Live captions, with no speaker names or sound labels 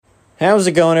How's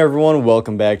it going, everyone?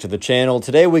 Welcome back to the channel.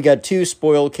 Today we got two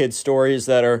spoiled kid stories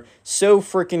that are so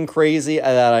freaking crazy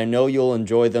that I know you'll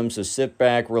enjoy them. So sit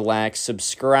back, relax,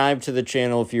 subscribe to the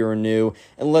channel if you're new,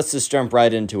 and let's just jump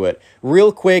right into it.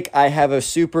 Real quick, I have a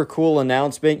super cool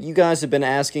announcement. You guys have been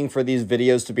asking for these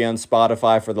videos to be on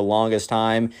Spotify for the longest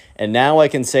time, and now I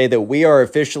can say that we are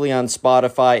officially on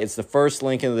Spotify. It's the first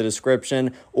link in the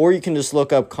description, or you can just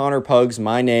look up Connor Pugs,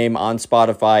 my name, on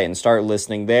Spotify and start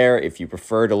listening there if you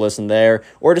prefer to listen there,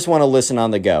 or just want to listen on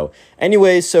the go.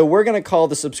 Anyways, so we're going to call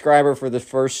the subscriber for the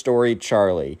first story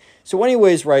Charlie. So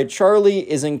anyways, right, Charlie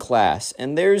is in class,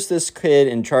 and there's this kid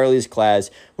in Charlie's class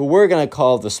who we're going to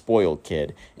call the spoiled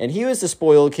kid. And he was the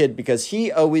spoiled kid because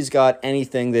he always got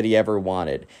anything that he ever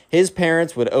wanted. His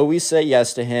parents would always say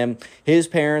yes to him. His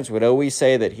parents would always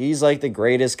say that he's like the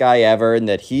greatest guy ever and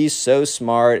that he's so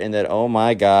smart and that, oh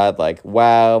my God, like,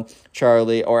 wow,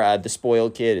 Charlie, or the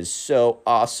spoiled kid is so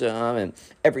awesome and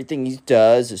everything he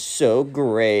does is so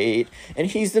great and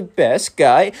he's the best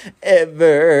guy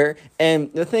ever.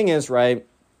 And the thing is, right,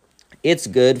 it's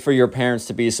good for your parents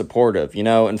to be supportive, you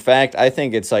know. In fact, I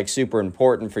think it's like super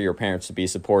important for your parents to be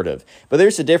supportive. But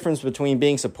there's a difference between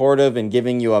being supportive and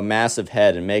giving you a massive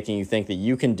head and making you think that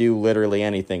you can do literally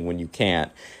anything when you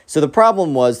can't. So the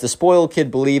problem was the spoiled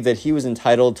kid believed that he was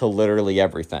entitled to literally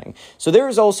everything. So there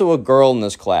was also a girl in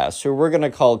this class who we're going to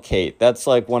call Kate. That's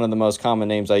like one of the most common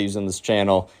names I use in this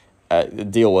channel.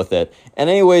 Deal with it. And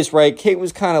anyways, right, Kate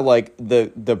was kind of like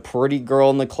the pretty girl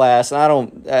in the class. And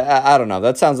I don't know,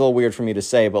 that sounds a little weird for me to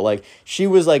say, but like she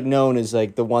was like known as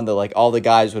like the one that like all the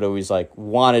guys would always like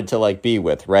wanted to like be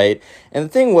with, right? And the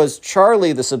thing was,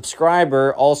 Charlie, the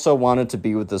subscriber, also wanted to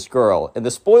be with this girl, and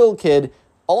the spoiled kid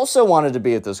also wanted to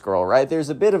be with this girl, right? There's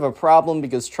a bit of a problem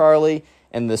because Charlie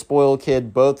and the spoiled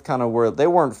kid both kind of they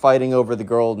weren't fighting over the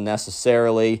girl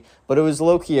necessarily, but it was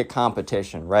low-key a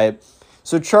competition, right?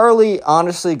 So Charlie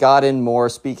honestly got in more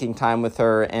speaking time with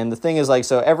her, and the thing is, like,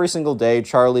 so every single day,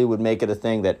 Charlie would make it a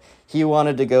thing that he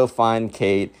wanted to go find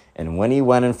Kate, and when he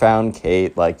went and found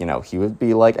Kate, like, you know, he would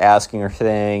be, like, asking her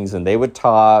things, and they would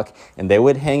talk, and they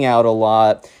would hang out a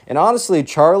lot, and honestly,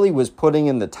 Charlie was putting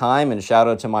in the time, and shout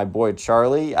out to my boy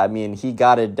Charlie. I mean, he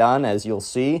got it done, as you'll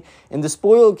see, and the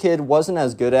spoiled kid wasn't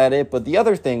as good at it, but the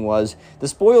other thing was, the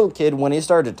spoiled kid, when he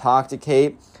started to talk to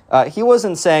Kate, he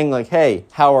wasn't saying like, hey,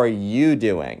 how are you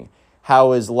doing?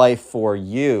 How is life for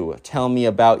you? Tell me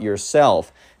about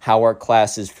yourself. How are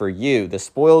classes for you? The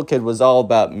spoiled kid was all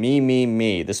about me, me,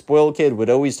 me. The spoiled kid would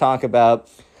always talk about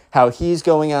how he's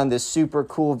going on this super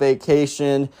cool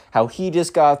vacation, how he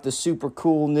just got the super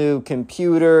cool new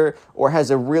computer, or has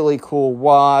a really cool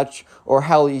watch, or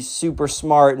how he's super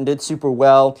smart and did super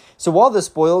well. So while the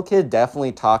spoiled kid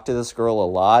definitely talked to this girl a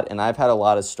lot, and I've had a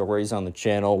lot of stories on the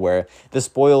channel where the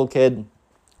spoiled kid,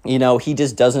 you know, he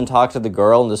just doesn't talk to the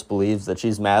girl and just believes that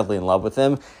she's madly in love with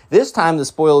him. This time, the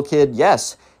spoiled kid,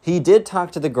 yes, he did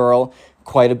talk to the girl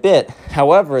quite a bit.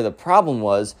 However, the problem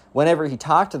was, whenever he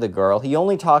talked to the girl, he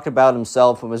only talked about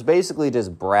himself and was basically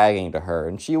just bragging to her,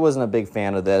 and she wasn't a big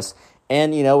fan of this.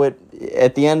 And, you know,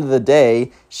 at the end of the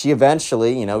day, she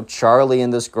eventually, you know, Charlie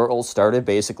and this girl started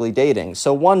basically dating.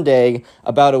 So one day,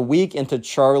 about a week into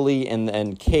Charlie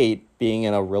and Kate being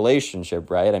in a relationship,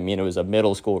 right? I mean, it was a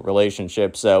middle school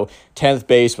relationship, so 10th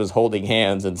base was holding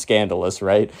hands and scandalous,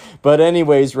 right? But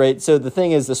anyways, right, so the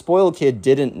thing is, the spoiled kid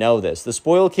didn't know this. The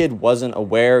spoiled kid wasn't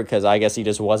aware because I guess he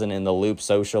just wasn't in the loop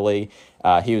socially.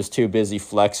 He was too busy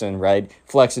flexing, right?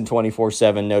 Flexing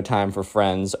 24/7, no time for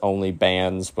friends, only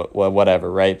bands, but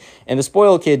whatever, right? And the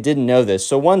spoiled kid didn't know this.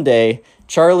 So one day,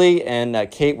 Charlie and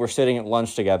Kate were sitting at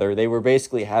lunch together. They were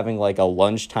basically having like a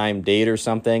lunchtime date or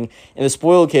something. And the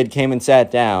spoiled kid came and sat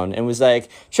down and was like,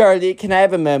 Charlie, can I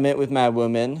have a moment with my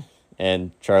woman?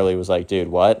 And Charlie was like, dude,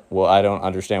 what? Well, I don't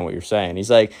understand what you're saying.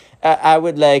 He's like, I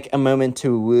would like a moment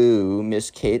to woo Miss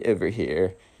Kate over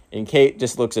here. And Kate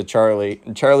just looks at Charlie,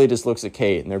 and Charlie just looks at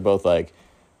Kate, and they're both like,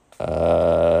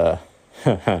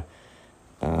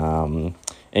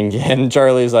 and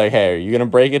Charlie's like, hey, are you going to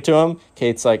break it to him?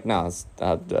 Kate's like, no.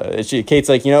 Kate's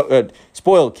like, you know,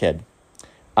 spoiled kid.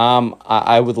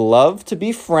 I would love to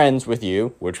be friends with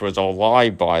you, which was a lie,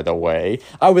 by the way.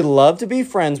 I would love to be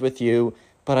friends with you,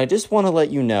 but I just want to let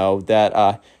you know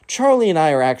that Charlie and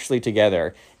I are actually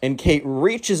together. And Kate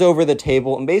reaches over the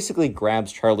table and basically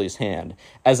grabs Charlie's hand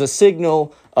as a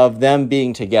signal of them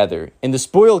being together. And the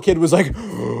spoiled kid was like,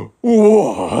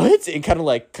 what? It kind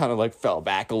of like fell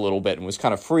back a little bit and was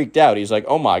kind of freaked out. He's like,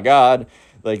 oh my God,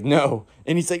 like, no.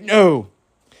 And he's like, no,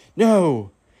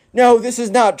 this is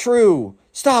not true.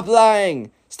 Stop lying.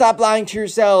 Stop lying to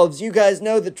yourselves. You guys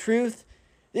know the truth.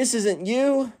 This isn't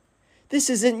you.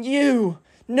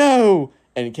 No.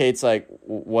 And Kate's like,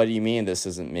 what do you mean this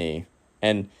isn't me?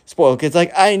 And spoiled kid's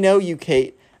like, I know you,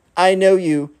 Kate. I know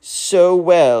you so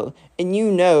well. And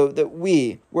you know that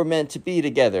we were meant to be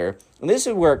together. And this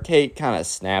is where Kate kind of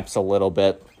snaps a little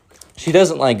bit. She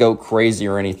doesn't like go crazy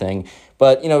or anything.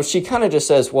 But, she kind of just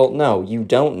says, well, no, you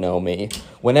don't know me.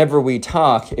 Whenever we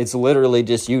talk, it's literally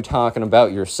just you talking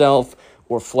about yourself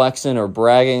or flexing or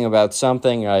bragging about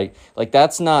something. Like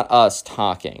that's not us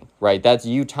talking, right? That's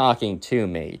you talking to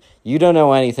me. You don't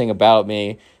know anything about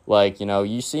me. Like,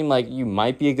 you seem like you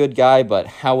might be a good guy, but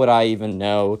how would I even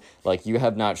know? Like, you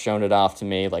have not shown it off to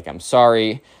me. Like, I'm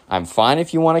sorry. I'm fine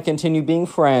if you want to continue being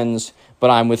friends, but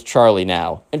I'm with Charlie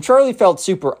now. And Charlie felt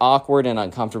super awkward and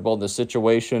uncomfortable in the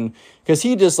situation because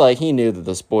he knew that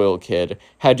the spoiled kid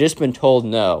had just been told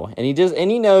no. And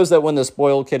he knows that when the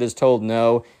spoiled kid is told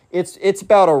no, it's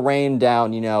about to rain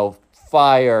down,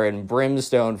 fire and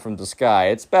brimstone from the sky.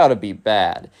 It's about to be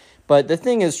bad. But the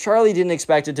thing is, Charlie didn't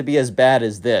expect it to be as bad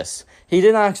as this. He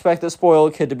did not expect the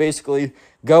spoiled kid to basically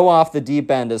go off the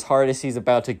deep end as hard as he's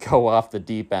about to go off the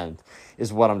deep end,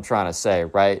 is what I'm trying to say,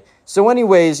 right? So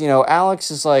anyways,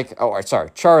 Alex is like,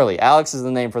 Charlie. Alex is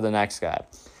the name for the next guy.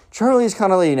 Charlie's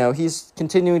kind of, he's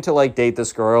continuing to, date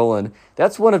this girl, and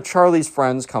that's one of Charlie's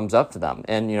friends comes up to them.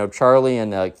 And, Charlie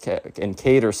and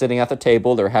Kate are sitting at the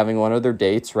table. They're having one of their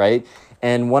dates, right?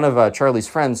 And one of Charlie's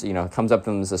friends, comes up to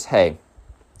them and says, hey,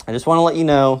 I just want to let you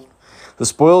know, the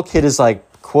spoiled kid is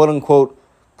quote-unquote,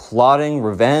 plotting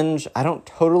revenge. I don't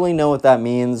totally know what that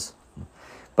means,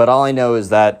 but all I know is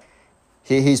that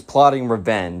he's plotting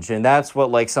revenge, and that's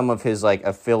what, some of his,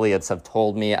 affiliates have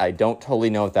told me. I don't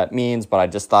totally know what that means, but I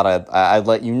just thought I'd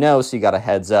let you know so you got a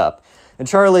heads up. And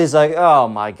Charlie's like, oh,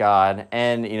 my God,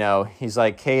 and, he's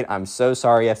like, Kate, I'm so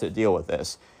sorry you have to deal with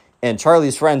this. And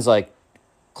Charlie's friends,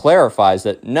 clarifies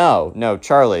that, no,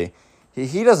 Charlie,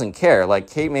 he doesn't care.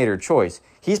 Kate made her choice.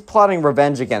 He's plotting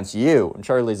revenge against you. And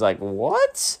Charlie's like,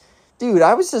 what? Dude,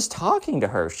 I was just talking to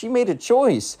her. She made a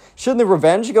choice. Shouldn't the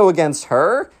revenge go against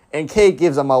her? And Kate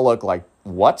gives him a look like,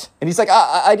 what? And he's like,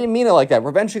 I didn't mean it like that.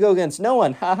 Revenge should go against no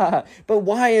one. Ha ha ha. But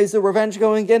why is the revenge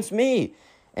going against me?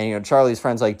 And, Charlie's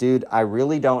friend's like, dude, I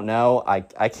really don't know.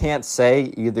 I can't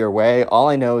say either way. All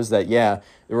I know is that, yeah,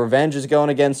 the revenge is going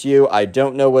against you. I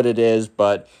don't know what it is,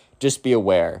 but just be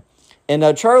aware.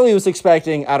 And Charlie was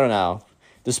expecting, I don't know,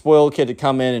 the spoiled kid to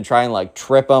come in and try and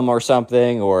trip him or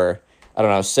something, or I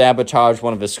don't know, sabotage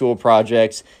one of his school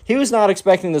projects. He was not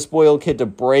expecting the spoiled kid to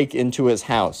break into his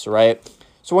house, right?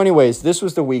 So anyways, this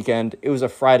was the weekend. It was a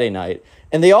Friday night,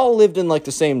 and they all lived in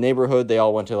the same neighborhood. They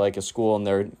all went to a school in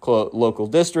their local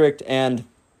district, and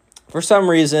for some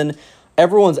reason,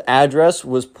 everyone's address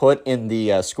was put in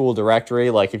the school directory,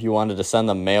 if you wanted to send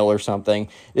them mail or something.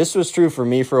 This was true for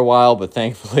me for a while, but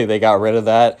thankfully they got rid of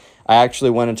that. I actually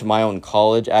went into my own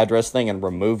college address thing and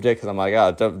removed it because I'm like,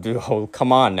 oh,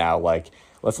 come on now.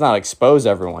 Let's not expose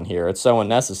everyone here. It's so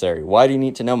unnecessary. Why do you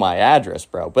need to know my address,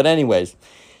 bro? But anyways,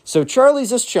 so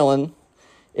Charlie's just chilling.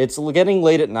 It's getting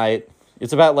late at night.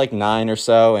 It's about 9 or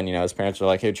so, and, his parents are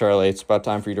like, hey, Charlie, it's about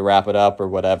time for you to wrap it up or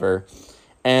whatever.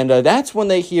 And that's when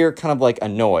they hear kind of a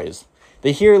noise.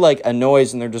 They hear a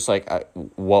noise and they're just like,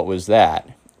 what was that?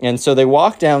 And so they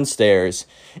walk downstairs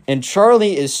and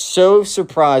Charlie is so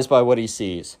surprised by what he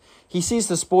sees. He sees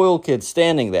the spoiled kid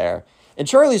standing there. And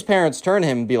Charlie's parents turn to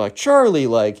him and be like, Charlie,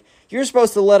 you're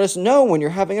supposed to let us know when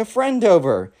you're having a friend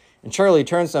over. And Charlie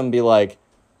turns to them and be like,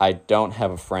 I don't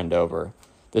have a friend over.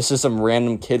 This is some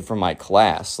random kid from my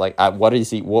class. What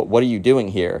are you doing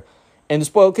here? And the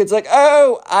spoiled kid's like,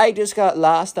 oh, I just got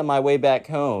lost on my way back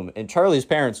home. And Charlie's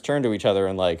parents turn to each other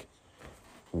and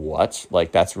what?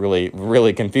 That's really,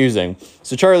 really confusing.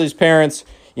 So Charlie's parents,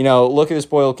 look at the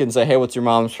spoiled kid and say, hey, what's your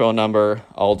mom's phone number?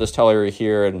 I'll just tell her you're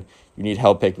here and you need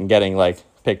help getting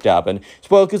picked up. And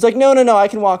spoiled kid's like, no, I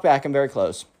can walk back. I'm very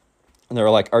close. And they were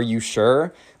like, are you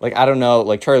sure? I don't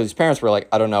know. Charlie's parents were like,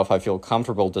 I don't know if I feel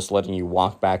comfortable just letting you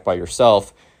walk back by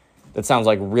yourself. That sounds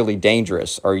really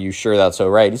dangerous. Are you sure that's all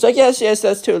right? He's like, yes,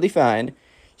 that's totally fine.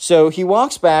 So he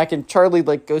walks back and Charlie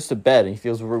goes to bed and he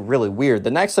feels really weird.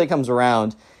 The next day comes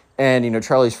around and,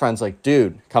 Charlie's friend's like,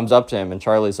 dude, comes up to him and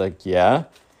Charlie's like, yeah.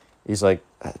 He's like,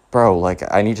 bro,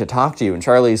 I need to talk to you. And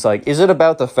Charlie's like, is it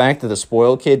about the fact that the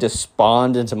spoiled kid just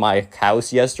spawned into my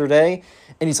house yesterday?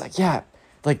 And he's like, yeah,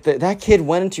 that kid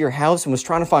went into your house and was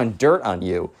trying to find dirt on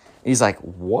you. And he's like,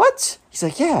 what? He's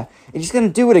like, yeah, and he's going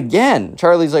to do it again.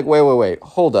 Charlie's like, wait,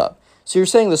 hold up. So you're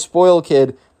saying the spoiled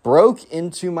kid broke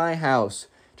into my house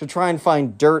to try and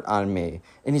find dirt on me?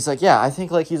 And he's like, yeah, I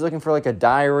think he's looking for a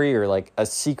diary or a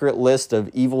secret list of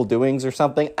evil doings or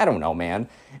something. I don't know, man.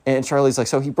 And Charlie's like,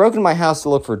 so he broke into my house to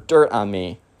look for dirt on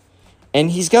me, and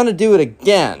he's going to do it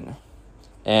again.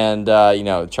 And,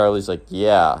 Charlie's like,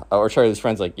 yeah. Or Charlie's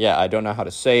friend's like, yeah, I don't know how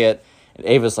to say it. And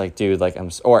Ava's like, dude, like,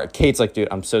 or Kate's like, dude,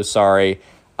 I'm so sorry.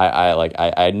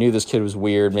 I knew this kid was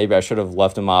weird. Maybe I should have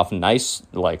left him off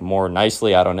more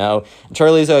nicely. I don't know. And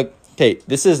Charlie's like, Kate,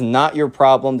 this is not your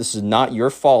problem. This is not your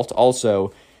fault.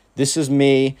 Also, this is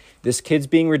me. This kid's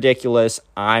being ridiculous.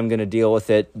 I'm going to deal with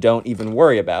it. Don't even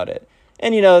worry about it.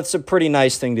 And, it's a pretty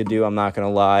nice thing to do, I'm not going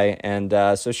to lie. And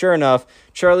so sure enough,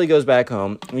 Charlie goes back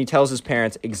home, and he tells his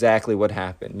parents exactly what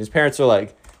happened. His parents are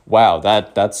like, wow,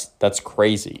 that's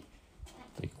crazy.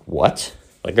 Like, what?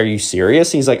 Like, are you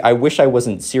serious? He's like, I wish I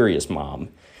wasn't serious, Mom.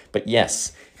 But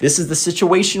yes, this is the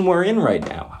situation we're in right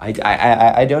now.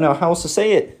 I don't know how else to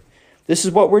say it. This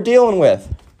is what we're dealing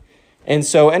with. And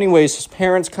so anyways, his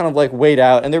parents kind of like wait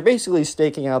out, and they're basically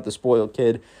staking out the spoiled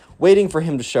kid, waiting for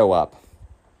him to show up.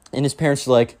 And his parents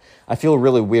are like, I feel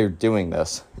really weird doing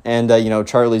this. And,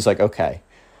 Charlie's like, okay,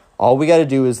 all we got to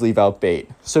do is leave out bait.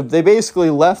 So they basically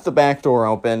left the back door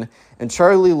open, and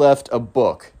Charlie left a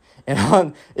book.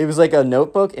 And it was like a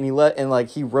notebook, and he wrote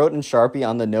in Sharpie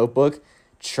on the notebook,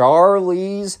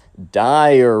 Charlie's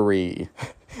Diary,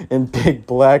 in big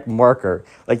black marker.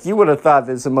 Like, you would have thought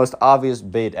this is the most obvious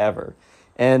bait ever.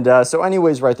 And so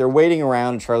anyways, right, they're waiting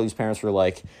around, and Charlie's parents were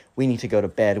like, we need to go to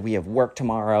bed. We have work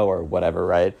tomorrow or whatever,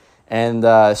 right? And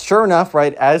sure enough,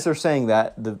 right, as they're saying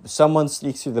that, someone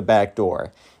sneaks through the back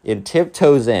door. It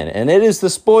tiptoes in, and it is the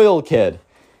spoiled kid.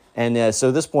 And so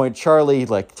at this point, Charlie,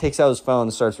 takes out his phone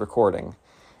and starts recording.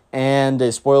 And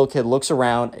the spoiled kid looks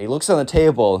around, and he looks on the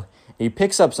table, and he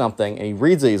picks up something, and he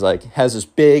reads it. He's has this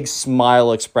big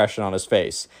smile expression on his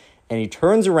face. And he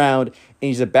turns around, and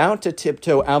he's about to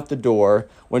tiptoe out the door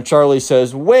when Charlie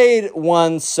says, wait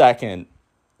 1 second.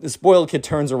 The spoiled kid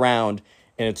turns around,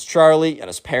 and it's Charlie and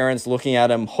his parents looking at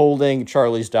him holding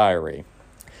Charlie's diary.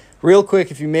 Real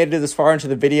quick, if you made it this far into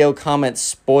the video, comment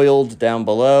spoiled down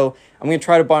below. I'm going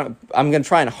to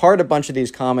try and heart a bunch of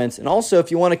these comments. And also, if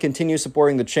you want to continue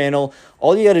supporting the channel,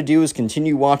 all you got to do is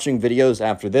continue watching videos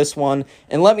after this one.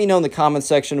 And let me know in the comment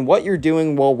section what you're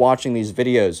doing while watching these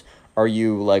videos. Are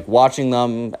you watching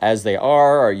them as they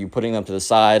are? Are you putting them to the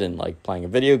side and playing a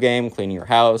video game, cleaning your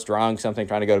house, drawing something,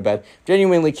 trying to go to bed?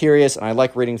 Genuinely curious, and I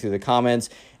like reading through the comments.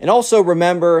 And also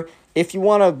remember, if you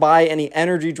want to buy any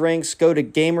energy drinks, go to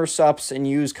GamerSups and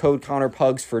use code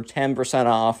ConnorPugs for 10%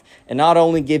 off. It not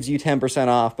only gives you 10%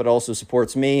 off, but also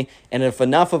supports me. And if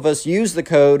enough of us use the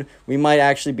code, we might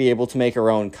actually be able to make our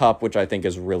own cup, which I think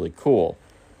is really cool.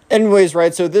 Anyways,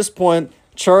 right, so at this point,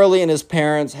 Charlie and his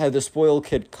parents had the spoiled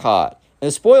kid caught. And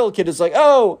the spoiled kid is like,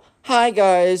 oh, hi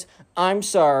guys, I'm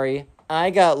sorry,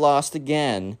 I got lost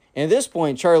again. And at this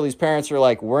point, Charlie's parents are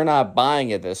like, we're not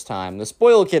buying it this time. The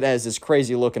spoiled kid has this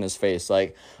crazy look in his face,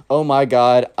 like, oh my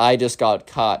god, I just got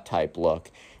caught type look.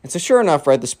 And so sure enough,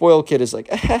 right, the spoiled kid is like,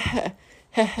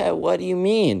 what do you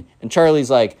mean? And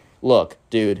Charlie's like, look,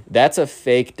 dude, that's a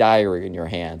fake diary in your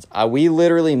hands. We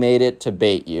literally made it to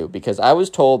bait you because I was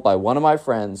told by one of my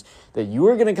friends that you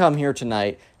were going to come here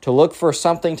tonight to look for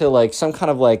something to some kind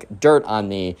of dirt on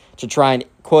me to try and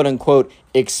quote unquote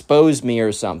expose me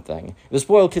or something. The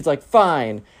spoiled kid's like,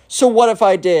 fine. So what if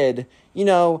I did?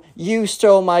 You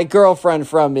stole my girlfriend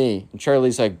from me. And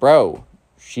Charlie's like, bro,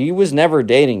 she was never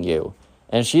dating you.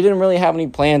 And she didn't really have any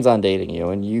plans on dating you,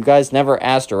 and you guys never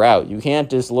asked her out. You can't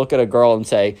just look at a girl and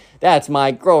say, that's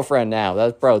my girlfriend now.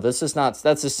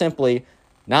 That's just simply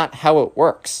not how it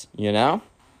works,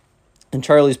 And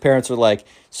Charlie's parents are like,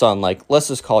 son, let's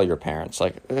just call your parents.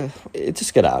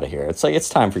 Just get out of here. It's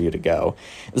time for you to go.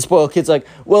 The spoiled kid's like,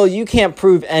 well, you can't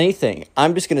prove anything.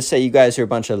 I'm just going to say you guys are a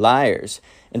bunch of liars.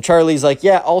 And Charlie's like,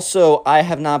 yeah, also,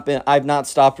 I've not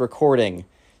stopped recording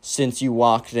since you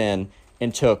walked in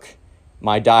and took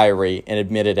my diary and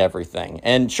admitted everything.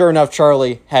 And sure enough,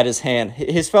 Charlie had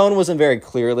his phone wasn't very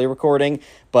clearly recording,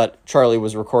 but Charlie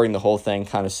was recording the whole thing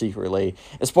kind of secretly.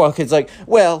 And spoiled kid's like,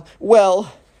 well,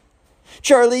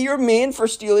 Charlie, you're mean for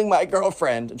stealing my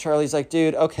girlfriend. And Charlie's like,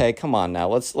 dude, okay, come on now.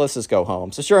 Let's just go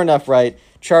home. So sure enough, right,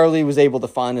 Charlie was able to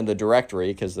find in the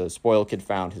directory, because the spoiled kid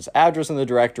found his address in the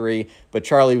directory, but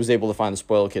Charlie was able to find the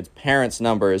spoiled kid's parents'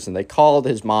 numbers, and they called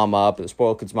his mom up, and the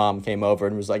spoiled kid's mom came over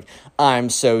and was like, I'm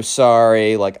so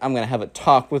sorry. I'm going to have a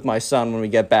talk with my son when we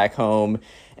get back home.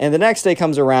 And the next day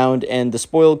comes around, and the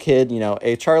spoiled kid,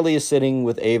 Charlie is sitting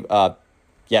with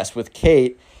with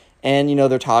Kate, and,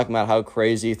 they're talking about how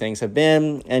crazy things have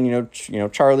been. And,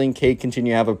 Charlie and Kate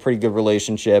continue to have a pretty good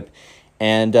relationship.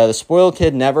 And the spoiled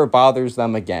kid never bothers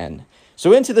them again.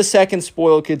 So into the second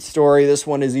spoiled kid story. This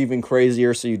one is even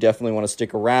crazier, so you definitely want to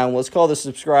stick around. Let's call the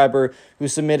subscriber who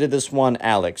submitted this one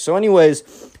Alex. So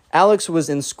anyways, Alex was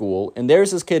in school. And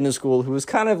there's this kid in school who was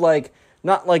kind of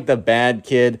not like the bad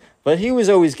kid, but he was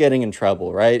always getting in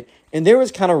trouble, right? And there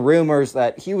was kind of rumors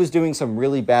that he was doing some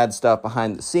really bad stuff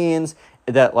behind the scenes,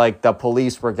 that like the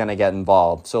police were going to get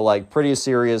involved. So like pretty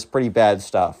serious, pretty bad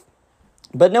stuff.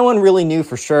 But no one really knew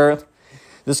for sure.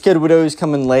 This kid would always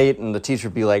come in late, and the teacher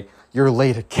would be like, "You're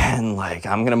late again, like,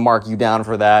 I'm going to mark you down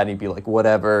for that." And he'd be like,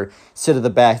 "Whatever," sit at the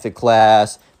back of the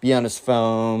class, be on his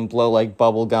phone, blow like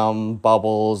bubblegum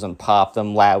bubbles and pop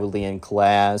them loudly in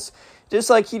class.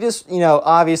 Just like he just,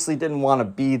 obviously didn't want to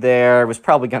be there, was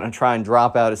probably going to try and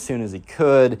drop out as soon as he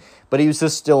could, but he was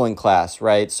just still in class,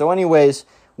 right? So anyways,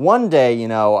 one day,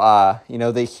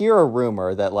 they hear a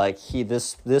rumor that like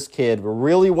this kid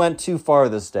really went too far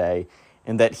this day,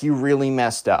 and that he really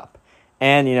messed up.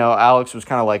 And, Alex was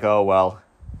kind of like, oh, well,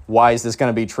 why is this going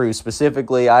to be true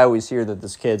specifically? I always hear that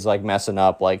this kid's like messing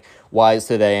up. Like, why is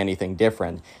today anything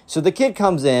different? So the kid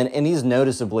comes in and he's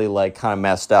noticeably like kind of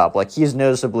messed up. Like, he's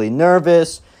noticeably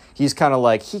nervous. He's kind of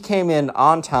like, he came in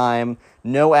on time,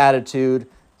 no attitude.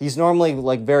 He's normally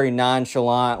like very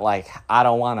nonchalant, like, I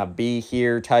don't want to be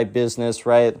here type business,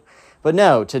 right? But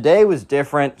no, today was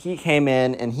different. He came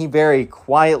in and he very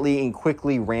quietly and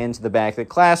quickly ran to the back of the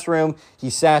classroom.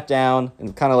 He sat down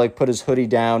and kind of like put his hoodie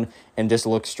down and just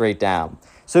looked straight down.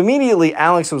 So immediately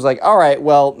Alex was like, all right,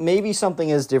 well, maybe something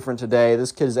is different today.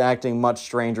 This kid is acting much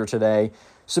stranger today.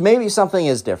 So maybe something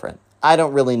is different. I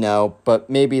don't really know, but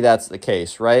maybe that's the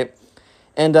case, right?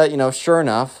 And, sure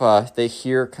enough, they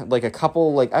hear like a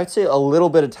couple, like I'd say a little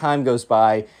bit of time goes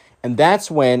by, and that's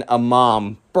when a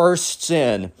mom bursts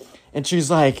in. And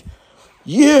she's like,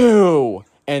 "You!"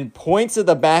 and points at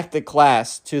the back of the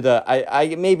class to the,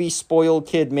 I maybe spoiled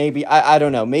kid, maybe, I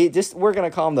don't know. We're going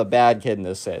to call him the bad kid in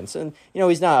this sense. And,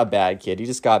 he's not a bad kid. He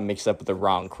just got mixed up with the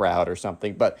wrong crowd or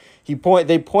something. But they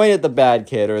point at the bad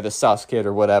kid or the sus kid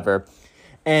or whatever.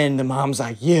 And the mom's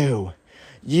like, you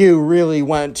really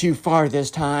went too far this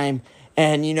time.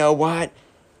 And you know what?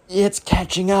 It's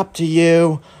catching up to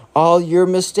you. All your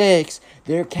mistakes,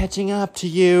 they're catching up to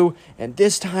you. And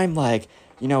this time, like,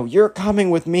 you're coming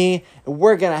with me, and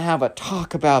we're going to have a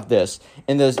talk about this.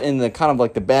 And the kind of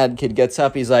like the bad kid gets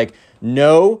up. He's like,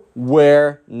 "No,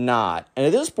 we're not." And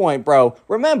at this point, bro,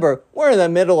 remember, we're in the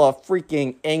middle of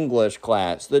freaking English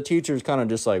class. The teacher's kind of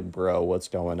just like, "Bro, what's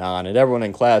going on?" And everyone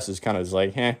in class is kind of just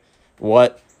like,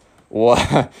 what?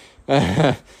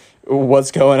 What's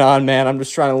going on, man? I'm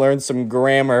just trying to learn some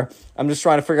grammar. I'm just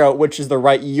trying to figure out which is the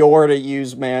right "your" to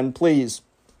use, man. Please.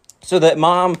 So that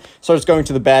mom starts going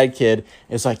to the bad kid.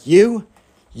 It's like,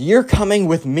 you're coming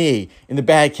with me. And the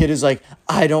bad kid is like,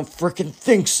 "I don't freaking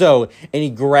think so." And he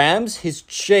grabs his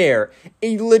chair.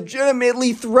 He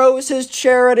legitimately throws his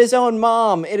chair at his own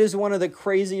mom. It is one of the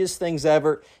craziest things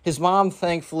ever. His mom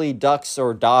thankfully ducks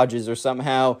or dodges or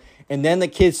somehow. And then the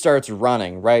kid starts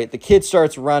running, right? The kid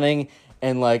starts running.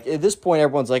 And, like, at this point,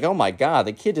 everyone's like, oh, my God,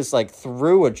 the kid just, like,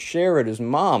 threw a chair at his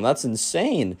mom. That's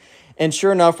insane. And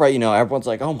sure enough, right, everyone's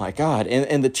like, oh, my God.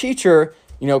 And the teacher,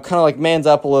 kind of, like, mans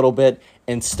up a little bit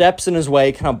and steps in his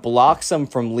way, kind of blocks him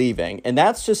from leaving. And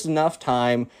that's just enough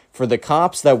time for the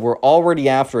cops that were already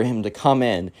after him to come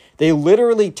in. They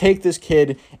literally take this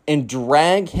kid and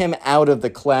drag him out of the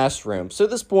classroom. So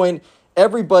at this point,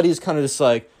 everybody's kind of just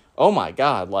like, oh, my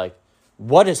God, like,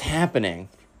 what is happening?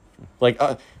 Like,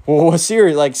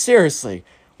 seriously,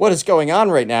 what is going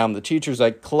on right now? And the teacher's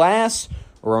like, "Class,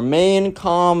 remain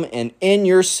calm and in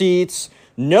your seats.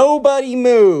 Nobody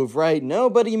move," right?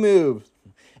 Nobody move.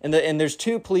 And there's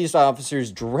two police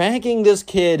officers dragging this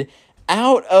kid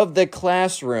out of the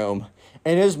classroom.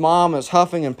 And his mom is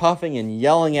huffing and puffing and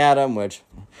yelling at him, which,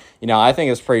 I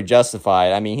think is pretty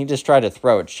justified. I mean, he just tried to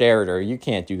throw a chair at her. You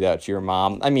can't do that to your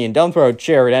mom. I mean, don't throw a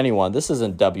chair at anyone. This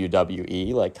isn't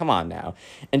WWE. Like, come on now.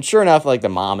 And sure enough, like, the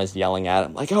mom is yelling at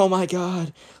him, like, "Oh, my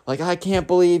God. Like, I can't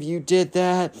believe you did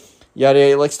that."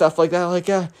 Yada, like, stuff like that. Like,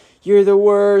 "You're the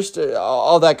worst."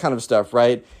 All that kind of stuff,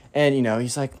 right? And,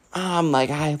 he's like,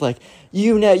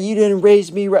 you didn't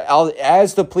raise me right.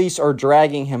 As the police are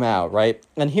dragging him out, right?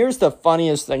 And here's the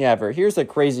funniest thing ever. Here's the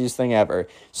craziest thing ever.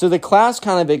 So the class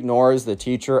kind of ignores the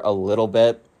teacher a little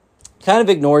bit. Kind of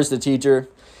ignores the teacher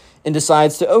and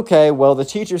decides to, okay, well, the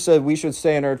teacher said we should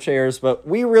stay in our chairs, but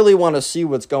we really want to see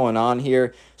what's going on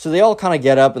here. So they all kind of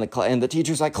get up, and the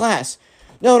teacher's like, "Class,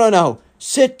 no,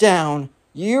 sit down.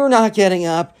 You're not getting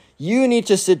up. You need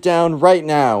to sit down right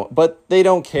now." But they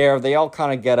don't care. They all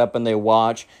kind of get up and they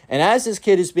watch. And as this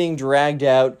kid is being dragged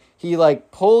out, he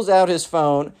like pulls out his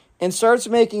phone and starts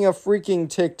making a freaking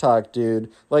TikTok,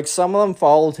 dude. Like, some of them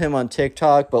followed him on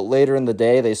TikTok, but later in the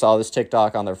day, they saw this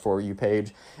TikTok on their For You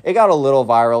page. It got a little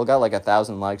viral, got like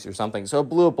 1,000 likes or something, so it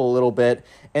blew up a little bit,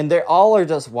 and they all are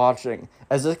just watching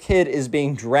as this kid is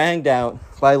being dragged out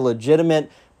by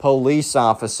legitimate police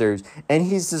officers, and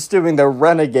he's just doing the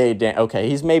renegade dance. Okay,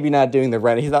 he's maybe not doing the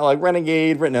renegade. He's not like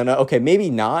renegade. No. Okay,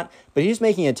 maybe not. But he's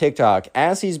making a TikTok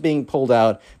as he's being pulled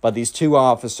out by these two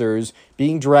officers,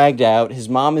 being dragged out. His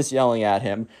mom is yelling at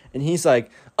him, and he's like,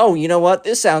 "Oh, you know what?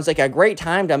 This sounds like a great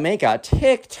time to make a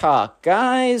TikTok,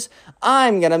 guys.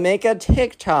 I'm going to make a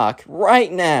TikTok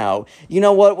right now. You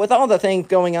know what? With all the things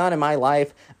going on in my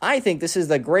life, I think this is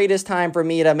the greatest time for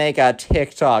me to make a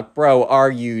TikTok. Bro, are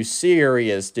you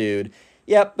serious, dude?"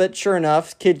 Yep, but sure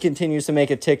enough, kid continues to make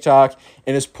a TikTok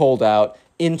and is pulled out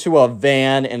into a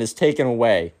van and is taken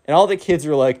away. And all the kids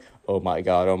are like, oh my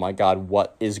God,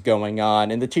 what is going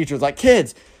on? And the teacher's like,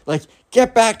 kids, like,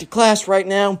 get back to class right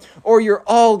now, or you're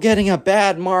all getting a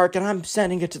bad mark, and I'm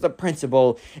sending it to the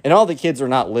principal. And all the kids are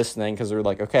not listening because they're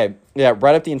like, okay, yeah,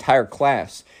 write up the entire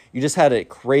class. You just had a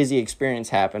crazy experience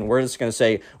happen. We're just going to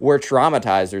say we're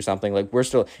traumatized or something. Like, we're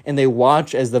still... And they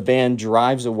watch as the van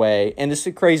drives away, and it's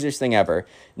the craziest thing ever.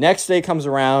 Next day comes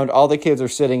around, all the kids are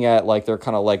sitting at, like, their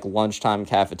kind of, like, lunchtime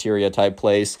cafeteria type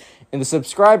place, and the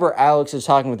subscriber, Alex, is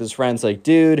talking with his friends, like,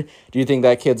 dude, do you think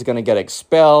that kid's going to get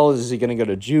expelled? Is he going to go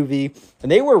to juvie?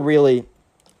 And they were really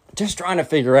just trying to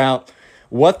figure out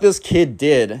what this kid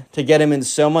did to get him in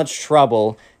so much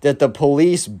trouble that the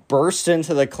police burst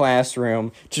into the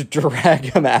classroom to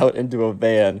drag him out into a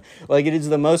van. Like, it is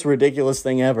the most ridiculous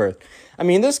thing ever. I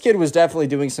mean, this kid was definitely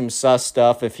doing some sus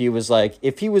stuff if he was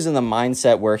in the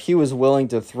mindset where he was willing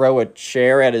to throw a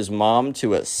chair at his mom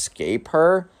to escape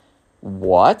her.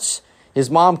 What? His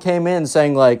mom came in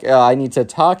saying, like, I need to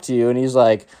talk to you. And he's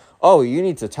like, oh, you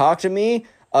need to talk to me?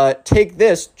 Take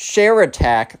this, chair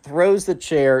attack, throws the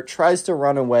chair, tries to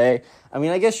run away. I mean,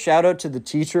 I guess shout out to the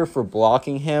teacher for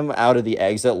blocking him out of the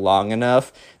exit long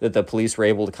enough that the police were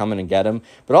able to come in and get him.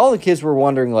 But all the kids were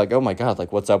wondering, like, oh my God,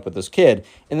 like, what's up with this kid?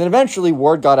 And then eventually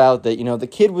word got out that, you know, the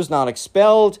kid was not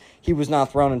expelled. He was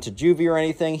not thrown into juvie or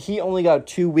anything. He only got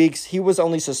 2 weeks. He was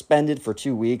only suspended for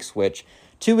 2 weeks, which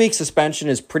 2 week suspension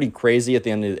is pretty crazy at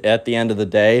the end of the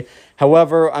day.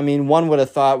 However, I mean, one would have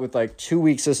thought with like 2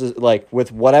 weeks, this is like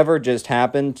with whatever just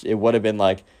happened, it would have been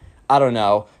like, I don't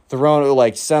know, thrown,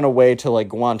 like sent away to like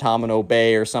Guantanamo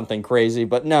Bay or something crazy.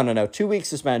 But no, 2 week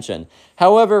suspension.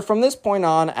 However, from this point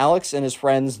on, Alex and his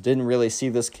friends didn't really see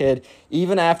this kid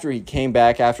even after he came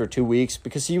back after 2 weeks,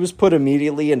 because he was put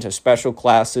immediately into special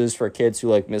classes for kids who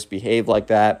like misbehave like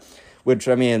that, which,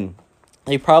 I mean,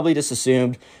 they probably just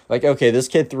assumed, like, okay, this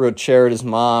kid threw a chair at his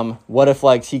mom. What if,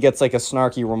 like, he gets, like, a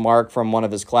snarky remark from one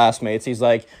of his classmates? He's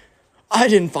like, I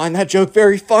didn't find that joke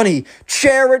very funny.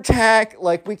 Chair attack.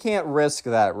 Like, we can't risk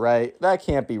that, right? That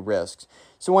can't be risked.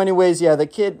 So anyways, yeah, the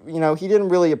kid, you know, he didn't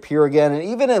really appear again. And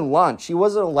even in lunch, he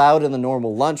wasn't allowed in the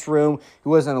normal lunchroom. He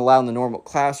wasn't allowed in the normal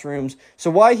classrooms. So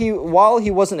while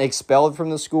he wasn't expelled from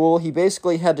the school, he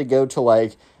basically had to go to,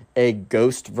 like, a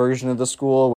ghost version of the school,